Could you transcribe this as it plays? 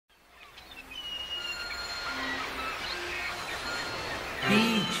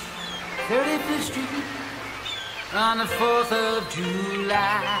beach, 35th Street, on the 4th of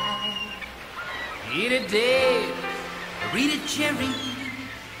July. Eat a Dave, read a cherry,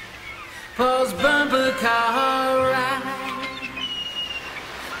 Paul's bumper car ride.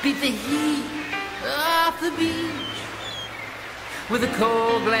 Beat the heat off the beach with a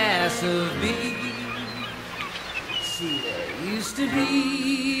cold glass of beer. See, there used to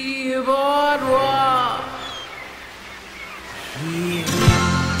be a boardwalk here.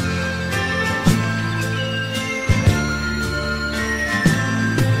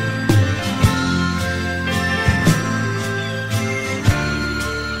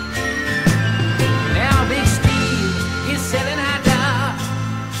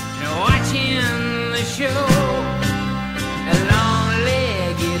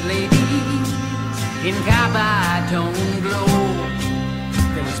 In carbide tone glow,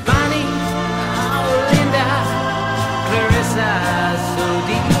 there was Bonnie, oh, Linda, Clarissa, so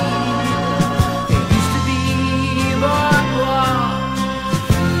deep. There used to be a boardwalk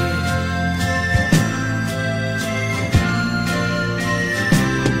here.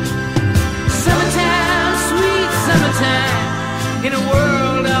 Summertime, sweet summertime, in a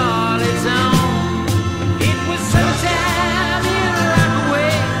world all its own. It was summertime in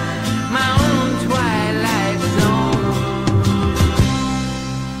Rockaway, my own twilight zone.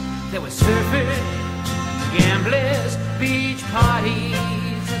 There were surfers, gamblers, beach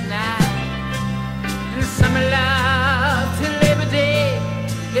parties at night, and summer love till Labor Day.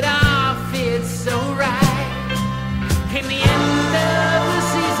 It all fits so right. Came the end of the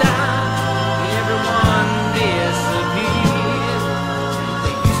season, everyone disappeared.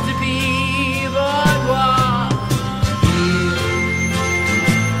 There used to be a boardwalk here.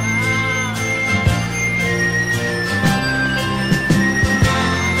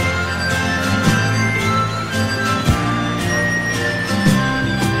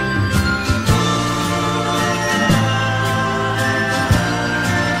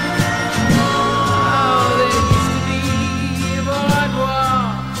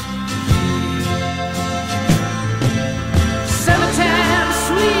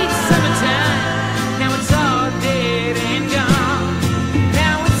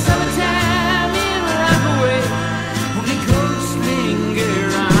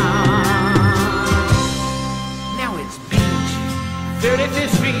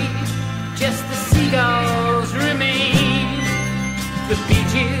 Just the seagulls remain. The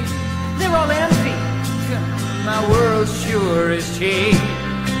beaches, they're all empty. My world sure has changed.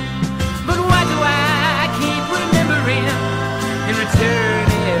 But why do I keep remembering and return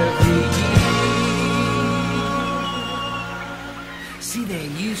every year? See, there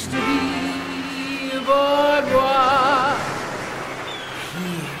used to be a boardwalk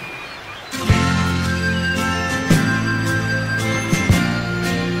here.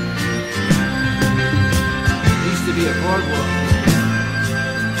 To be a boardwalk.